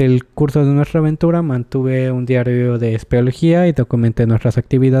 Durante el curso de nuestra aventura mantuve un diario de espeleología y documenté nuestras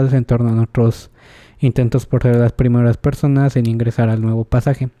actividades en torno a nuestros intentos por ser las primeras personas en ingresar al nuevo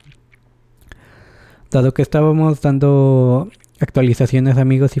pasaje. Dado que estábamos dando actualizaciones a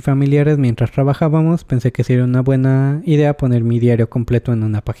amigos y familiares mientras trabajábamos, pensé que sería una buena idea poner mi diario completo en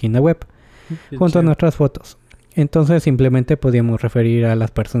una página web, junto a nuestras fotos. Entonces simplemente podíamos referir a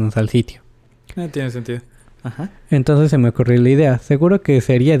las personas al sitio. Tiene sentido. Ajá. Entonces se me ocurrió la idea. Seguro que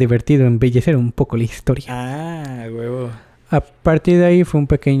sería divertido embellecer un poco la historia. Ah, huevo. A partir de ahí fue un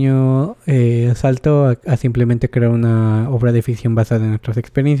pequeño salto a simplemente crear una obra de ficción basada en nuestras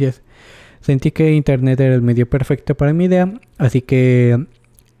experiencias. Sentí que internet era el medio perfecto para mi idea, así que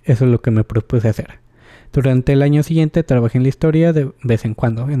eso es lo que me propuse hacer. Durante el año siguiente trabajé en la historia de vez en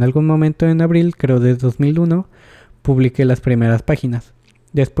cuando. En algún momento en abril, creo de 2001, publiqué las primeras páginas.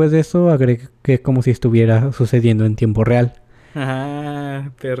 Después de eso agregué como si estuviera sucediendo en tiempo real.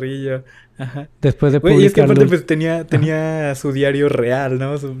 Ajá, perrillo. Ajá. Después de publicarlo... Y es que aparte pues tenía su diario real,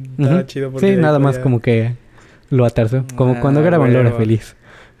 ¿no? Estaba chido porque... Sí, nada más como que lo atarse. Como cuando graban La Hora Feliz.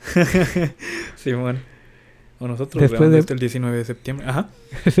 Simón. O nosotros grabamos esto el 19 de septiembre. Ajá.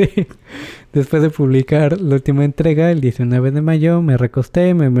 Sí. Después de publicar la última entrega, el 19 de mayo, me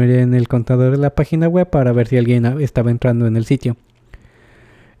recosté, me miré en el contador de la página web para ver si alguien estaba entrando en el sitio.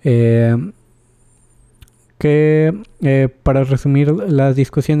 Para resumir las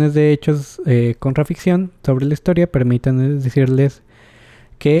discusiones de hechos contraficción sobre la historia, permítanme decirles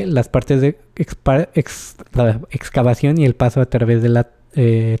que las partes de la excavación y el paso a través de la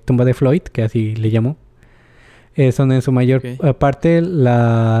tumba de Floyd, que así le llamó, son en su mayor parte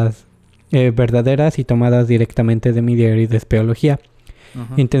las verdaderas y tomadas directamente de mi diario de espeleología.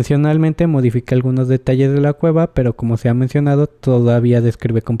 Intencionalmente modifiqué algunos detalles de la cueva, pero como se ha mencionado, todavía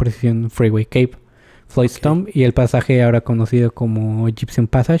describe con precisión Freeway Cave, Floyd's Tomb y el pasaje ahora conocido como Egyptian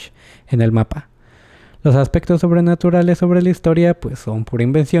Passage en el mapa. Los aspectos sobrenaturales sobre la historia pues son pura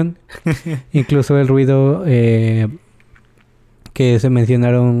invención. Incluso el ruido que se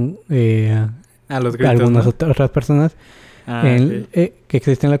mencionaron los gritos, algunas otras personas que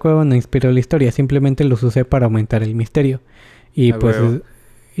existen en la cueva no inspiró la historia, simplemente los usé para aumentar el misterio. Y pues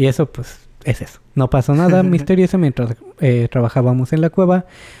y eso pues es eso. No pasó nada misterioso mientras trabajábamos en la cueva.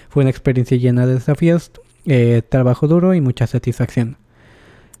 Fue una experiencia llena de desafíos, trabajo duro y mucha satisfacción.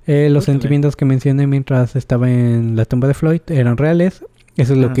 Los sentimientos que mencioné mientras estaba en la tumba de Floyd eran reales.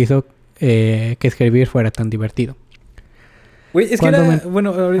 Eso es lo que hizo que escribir fuera tan divertido. Güey, es que era,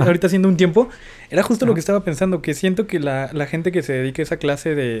 bueno, ahorita haciendo un tiempo, era justo lo que estaba pensando, que siento que la gente que se dedica a esa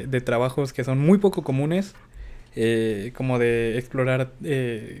clase de trabajos que son muy poco comunes, como de explorar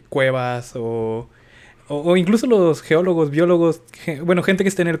cuevas o incluso los geólogos, biólogos, gente que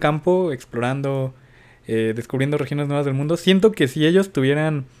está en el campo explorando, descubriendo regiones nuevas del mundo. Siento que si ellos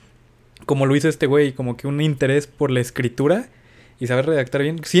tuvieran, como lo hizo este güey, como que un interés por la escritura y saber redactar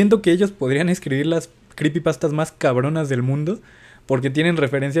bien, siento que ellos podrían escribir las creepypastas más cabronas del mundo, porque tienen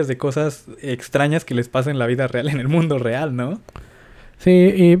referencias de cosas extrañas que les pasan en la vida real, en el mundo real, ¿no? Sí,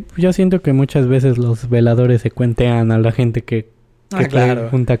 y yo siento que muchas veces los veladores se cuentean a la gente que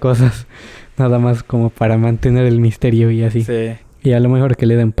junta cosas, nada más como para mantener el misterio y así. Sí. Y a lo mejor que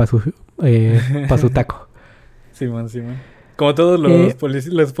le den pa' su taco. Simón. Como todos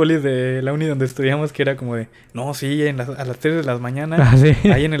los polis de la uni donde estudiamos, que era como de, no, sí, a las 3 de la mañana,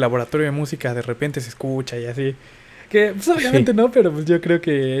 ahí en el laboratorio de música, de repente se escucha y así. Que, pues obviamente no, pero pues yo creo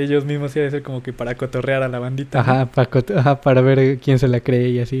que ellos mismos iban a ser como que para cotorrear a la bandita. Ajá, ¿no? Para ver quién se la cree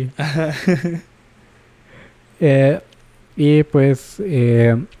y así. Ajá. Y pues,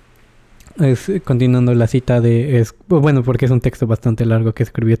 continuando la cita bueno, porque es un texto bastante largo que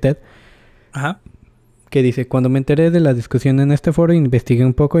escribió Ted. Ajá. Que dice: cuando me enteré de la discusión en este foro, investigué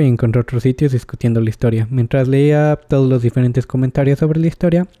un poco y encontré otros sitios discutiendo la historia. Mientras leía todos los diferentes comentarios sobre la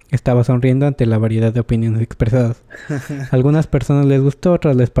historia, estaba sonriendo ante la variedad de opiniones expresadas. A algunas personas les gustó,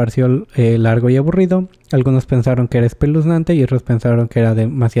 otras les pareció largo y aburrido. Algunos pensaron que era espeluznante y otros pensaron que era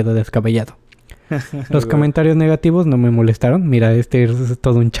demasiado descabellado. Los comentarios negativos no me molestaron. Mira, este es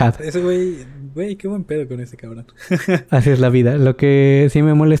todo un chat. Ese güey, qué buen pedo con ese cabrón. Así es la vida. Lo que sí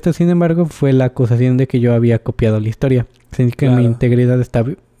me molestó, sin embargo, fue la acusación de que yo había copiado la historia. Sentí que mi integridad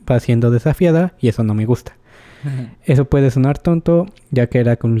estaba siendo desafiada y eso no me gusta. Eso puede sonar tonto, ya que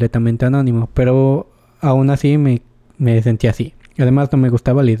era completamente anónimo, pero aún así me sentí así. Además, no me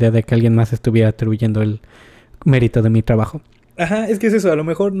gustaba la idea de que alguien más estuviera atribuyendo el mérito de mi trabajo. Ajá, es que es eso, a lo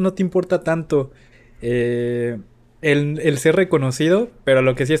mejor no te importa tanto el ser reconocido, pero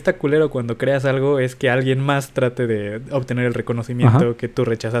lo que sí está culero cuando creas algo es que alguien más trate de obtener el reconocimiento que tú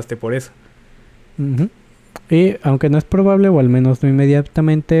rechazaste por eso. Uh-huh. Y aunque no es probable, o al menos no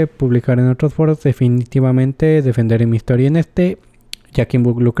inmediatamente, publicar en otros foros, definitivamente defenderé mi historia en ya que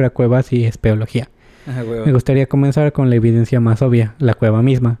involucra cuevas y espeología. Ajá, me gustaría comenzar con la evidencia más obvia, la cueva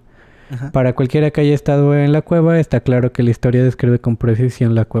misma. Ajá. Para cualquiera que haya estado en la cueva, está claro que la historia describe con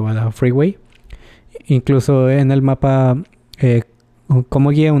precisión la cueva de Freeway. Incluso en el mapa, como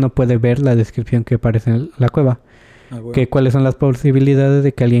guía, uno puede ver la descripción que aparece en la cueva. Que cuáles son las posibilidades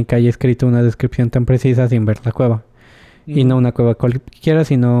de que alguien que haya escrito una descripción tan precisa sin ver la cueva. Y no una cueva cualquiera,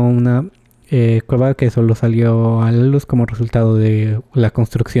 sino una cueva que solo salió a la luz como resultado de la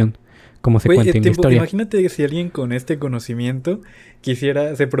construcción, como se cuenta en la historia. Imagínate si alguien con este conocimiento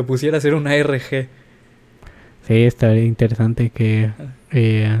se propusiera hacer una RG. Sí, estaría interesante que...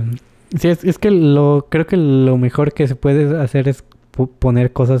 sí, es que creo que lo mejor que se puede hacer es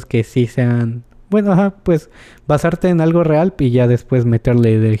poner cosas que sí sean... Bueno, ajá, pues basarte en algo real y ya después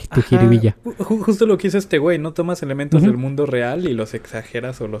meterle de tu jiribilla. Justo lo que hizo este güey, ¿no? Tomas elementos del mundo real y los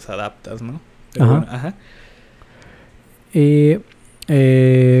exageras o los adaptas, ¿no? Pero bueno, Y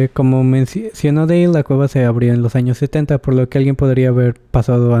como mencionó Dale, la cueva se abrió en los años 70, por lo que alguien podría haber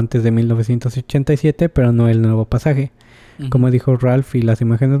pasado antes de 1987, pero no el nuevo pasaje. Como dijo Ralph y las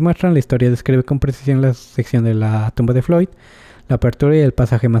imágenes muestran, la historia describe con precisión la sección de la tumba de Floyd, la apertura y el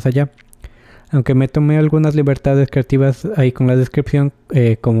pasaje más allá. Aunque me tomé algunas libertades creativas ahí con la descripción,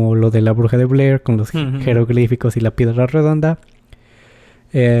 como lo de la bruja de Blair, con los jeroglíficos y la piedra redonda.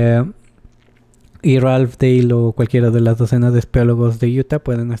 Y Ralph, Dale o cualquiera de las docenas de espeólogos de Utah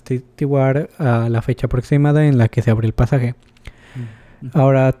pueden atestiguar a la fecha aproximada en la que se abre el pasaje.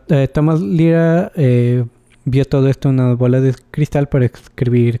 Ahora, Thomas Lira vio todo esto en una bola de cristal para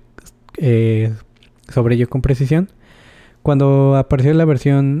escribir sobre ello con precisión. Cuando apareció la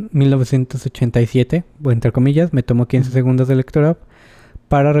versión 1987, o entre comillas, me tomó 15 segundos de lectura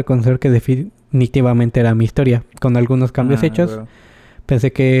para reconocer que definitivamente era mi historia, con algunos cambios hechos. Bueno.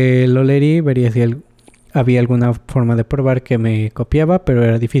 Pensé que lo leería y vería si había alguna forma de probar que me copiaba, pero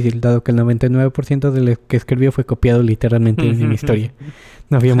era difícil, dado que el 99% de lo que escribió fue copiado literalmente de mi historia.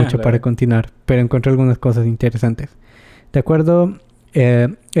 No había mucho para continuar, pero encontré algunas cosas interesantes. De acuerdo...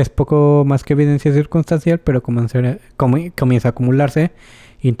 es poco más que evidencia circunstancial, pero comienza a acumularse.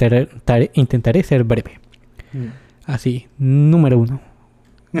 Intentaré ser breve. Así, número 1.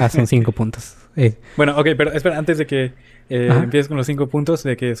 Son 5 puntos. Bueno, ok, pero espera, antes de que empieces con los 5 puntos,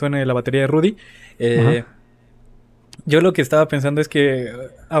 de que suene la batería de Rudy. Yo lo que estaba pensando es que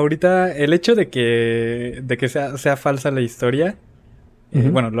ahorita el hecho de que sea falsa la historia,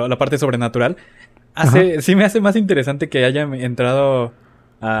 bueno, la parte sobrenatural, sí me hace más interesante que haya entrado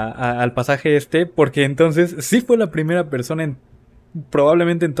al pasaje porque entonces sí fue la primera persona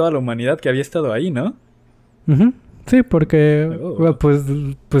probablemente en toda la humanidad que había estado ahí, ¿no? Sí, porque pues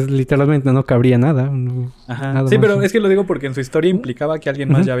literalmente no cabría nada. Nada sí, más. Pero es que lo digo porque en su historia implicaba que alguien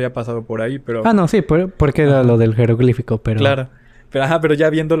más ya había pasado por ahí, pero... no, sí, porque era lo del jeroglífico, pero... Claro, pero ya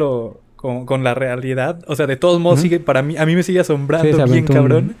viéndolo con la realidad, o sea, de todos modos a mí me sigue asombrando bien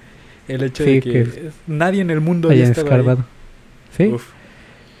cabrón. El hecho de que nadie en el mundo haya estado ahí. Sí. Uf.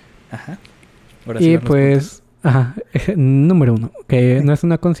 Ahora sí, y pues, número 1, que no es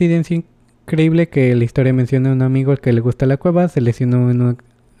una coincidencia increíble que la historia mencione a un amigo al que le gusta la cueva, se lesionó en un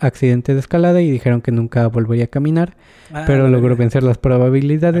accidente de escalada y dijeron que nunca volvería a caminar, pero logró vencer las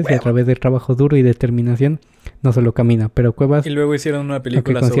probabilidades y a través del trabajo duro y determinación no solo camina, pero cuevas... Y luego hicieron una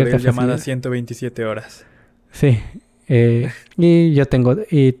película sobre él llamada 127 horas. Sí. Y yo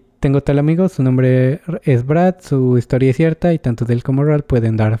tengo tal amigo, su nombre es Brad, su historia es cierta y tanto él como Ralph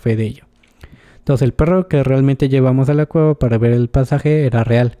pueden dar fe de ello. Entonces el perro que realmente llevamos a la cueva para ver el pasaje era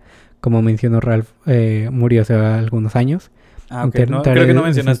real. como mencionó Ralph, murió hace algunos años. Ah, ok. No, creo que no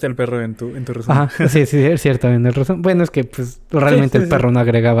mencionaste al perro en tu resumen. Ajá, sí, es cierto, en el resumen. Bueno, es que pues realmente el perro no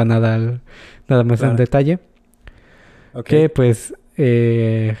agregaba nada más en detalle. Okay. Que pues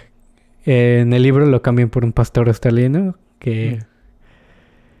en el libro lo cambian por un pastor australiano que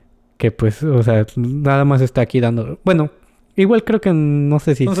pues, o sea, nada más está aquí dando... Bueno, igual creo que no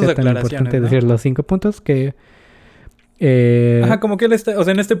sé si sea tan importante decir los 5 puntos que... Ajá, como que él está... O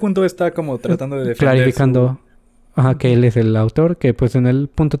sea, en este punto está como tratando de defender clarificando que él es el autor, que pues en el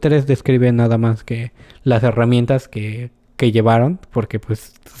punto 3 describe nada más que las herramientas que llevaron, porque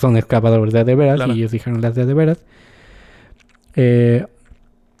pues son excavadores de veras, claro. Y ellos dijeron las de veras.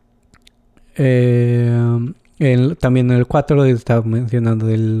 También en el 4 estaba mencionando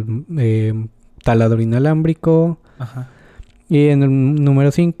el taladro inalámbrico. Ajá. Y en el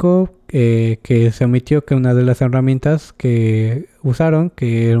número 5, que se omitió que una de las herramientas que usaron,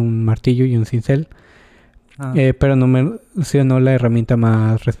 que era un martillo y un cincel, pero no mencionó la herramienta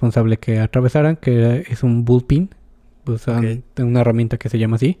más responsable que atravesaran, que es un bullpin. Pues una herramienta que se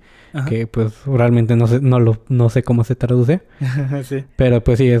llama así. Ajá. Que pues realmente no sé cómo se traduce. Sí. Pero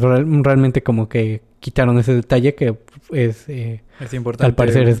pues sí, es realmente como que quitaron ese detalle que es importante. Al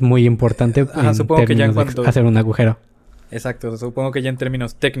parecer es muy importante en supongo que ya en cuanto... de hacer un agujero. Exacto, supongo que ya en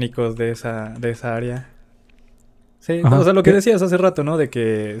términos técnicos de esa área. Sí, ajá, o sea, lo que decías hace rato, ¿no? De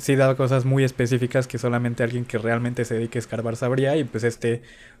que sí da cosas muy específicas que solamente alguien que realmente se dedique a escarbar sabría, y pues este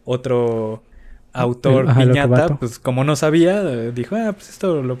otro autor piñata, pues como no sabía, dijo, pues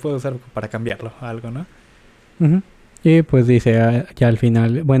esto lo puedo usar para cambiarlo, algo, ¿no? Uh-huh. Y pues dice ya al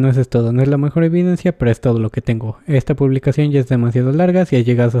final, bueno, eso es todo, no es la mejor evidencia, pero es todo lo que tengo. Esta publicación ya es demasiado larga, si has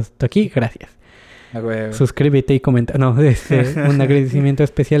llegado hasta aquí, gracias. Suscríbete y comenta. No, un agradecimiento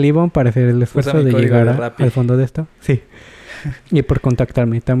especial, Ivonne, para hacer el esfuerzo de llegar al fondo de esto. Sí. Y por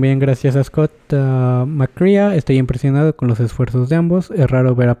contactarme. También gracias a Scott McCrea. Estoy impresionado con los esfuerzos de ambos. Es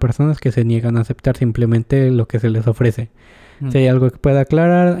raro ver a personas que se niegan a aceptar simplemente lo que se les ofrece. Si hay algo que pueda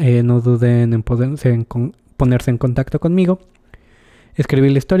aclarar, no duden en ponerse en contacto conmigo. Escribí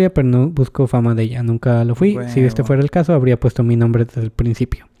la historia, pero no busco fama de ella. Nunca lo fui. Si este fuera el caso, habría puesto mi nombre desde el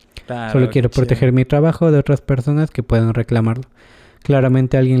principio. Claro, solo quiero proteger mi trabajo de otras personas que puedan reclamarlo.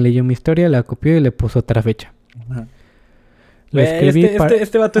 Claramente alguien leyó mi historia, la copió y le puso otra fecha. Ajá.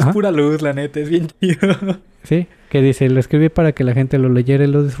 Este vato es pura luz, la neta, es bien chido. Sí, que dice, lo escribí para que la gente lo leyera y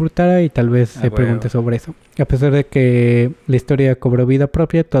lo disfrutara y tal vez se pregunte sobre eso. A pesar de que la historia cobró vida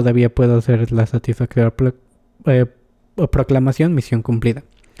propia, todavía puedo hacer la satisfactoria proclamación, misión cumplida.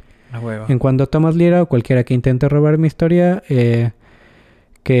 En cuanto a Thomas Lira o cualquiera que intente robar mi historia, es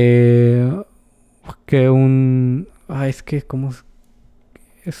que como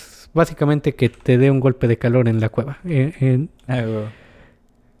es básicamente que te dé un golpe de calor en la cueva. O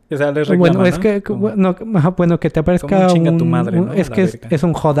sea, les reclama, bueno, es que bueno, que te aparezca como tu madre, ¿no? Es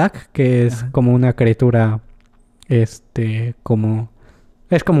un Hodak, que es como una criatura como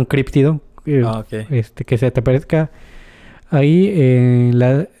es como un críptido, que se te aparezca ahí en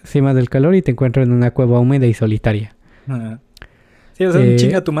la cima del calor y te encuentras en una cueva húmeda y solitaria. Sí, o sea, un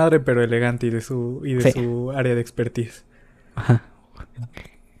chinga tu madre, pero elegante y de su área de expertise. Ajá.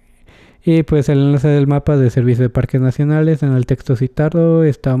 Y pues el enlace del mapa de Servicio de Parques Nacionales en el texto citado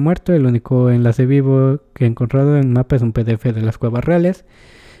está muerto. El único enlace vivo que he encontrado en el mapa es un PDF de las cuevas reales.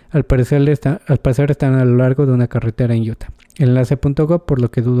 Al parecer están a lo largo de una carretera en Utah. Enlace.gov, por lo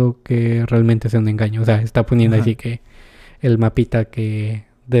que dudo que realmente sea un engaño. O sea, está poniendo así que el mapita de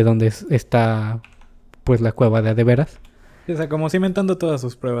donde está pues la cueva de veras. O sea, como cimentando todas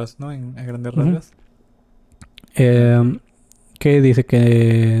sus pruebas, ¿no? A grandes rasgos. Que dice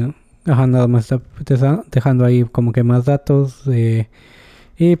que... nada más está dejando ahí como que más datos.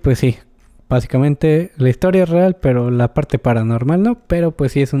 Y pues sí, básicamente la historia es real, pero la parte paranormal no. Pero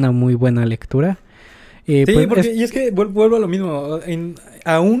pues sí es una muy buena lectura. Sí, pues y es que vuelvo a lo mismo.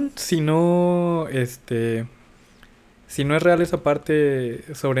 Aún si no... Si no es real esa parte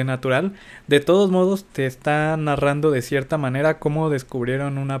sobrenatural, de todos modos te está narrando de cierta manera cómo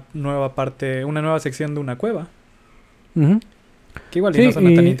descubrieron una nueva sección de una cueva. Uh-huh. Que igual no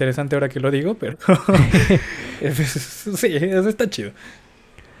suena tan interesante ahora que lo digo, pero sí, eso está chido.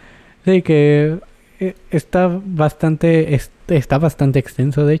 Sí, que está bastante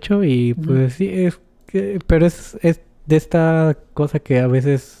extenso de hecho y pues sí, pero es de esta cosa que a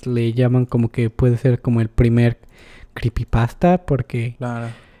veces le llaman como que puede ser como el primer creepypasta porque claro.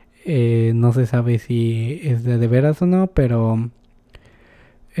 No se sabe si es de veras o no, pero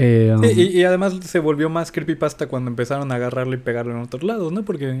sí, y además se volvió más creepypasta cuando empezaron a agarrarlo y pegarlo en otros lados, ¿no?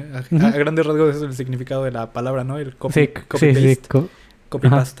 Porque a grandes rasgos es el significado de la palabra, ¿no? El copy-paste.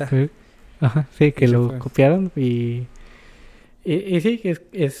 Copypasta. Sí, que Y se lo fue. copiaron y sí,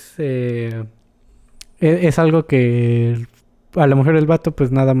 es algo que a lo mejor el vato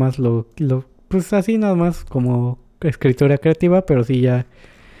pues nada más pues así nada más como escritura creativa, pero sí ya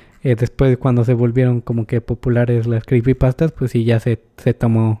después cuando se volvieron como que populares las creepypastas, pues sí ya se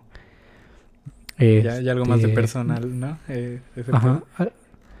tomó Ya algo más de este personal, ¿no? Ese ajá, pedo.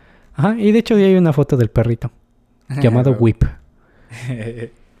 y de hecho sí hay una foto del perrito llamado Huevo. Whip.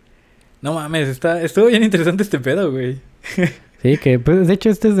 No mames, estuvo bien interesante este pedo, güey. Sí, que pues de hecho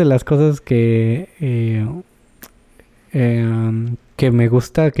esta es de las cosas que me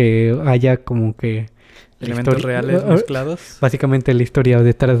gusta que haya como que la Elementos historia, reales mezclados. básicamente la historia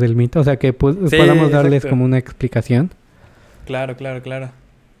detrás del mito, o sea que Sí, podamos darles exacto. como una explicación. Claro.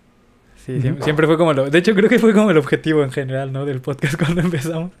 Sí, Ujú. siempre fue como De hecho, creo que fue como el objetivo en general, ¿no? Del podcast cuando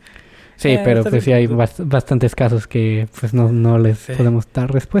empezamos. Sí, pero Está pues sí hay bien. bastantes casos que pues no les Sí. podemos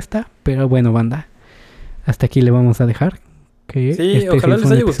dar respuesta, pero bueno, banda, hasta aquí le vamos a dejar que Sí, este ojalá sí fue les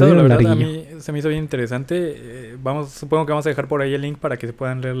un haya gustado, episodio la verdad. A larguillo. mí se me hizo bien interesante. Supongo que vamos a dejar por ahí el link para que se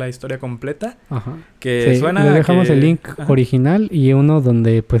puedan leer la historia completa. Ajá. Que Sí, suena les a dejamos el que... link Ajá. original y uno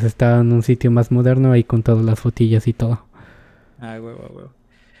donde pues está en un sitio más moderno ahí con todas las fotillas y todo. Huevo.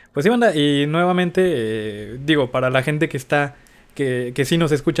 Pues sí, banda, y nuevamente, digo, para la gente que sí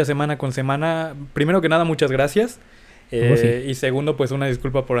nos escucha semana con semana, primero que nada, muchas gracias. Oh, sí. Y segundo, pues una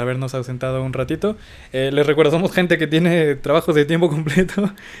disculpa por habernos ausentado un ratito. Les recuerdo, somos gente que tiene trabajos de tiempo completo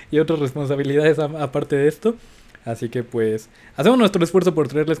y otras responsabilidades aparte de esto. Así que pues hacemos nuestro esfuerzo por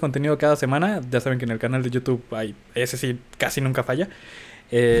traerles contenido cada semana. Ya saben que en el canal de YouTube ese sí casi nunca falla.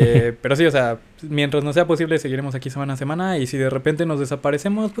 Pero sí, o sea, mientras no sea posible, seguiremos aquí semana a semana. Y si de repente nos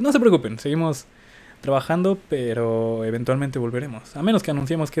desaparecemos, pues no se preocupen, seguimos trabajando, pero eventualmente volveremos. A menos que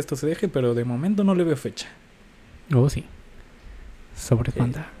anunciemos que esto se deje, pero de momento no le veo fecha. Oh, sí. Sobre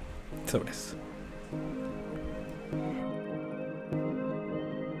banda. Sobre eso.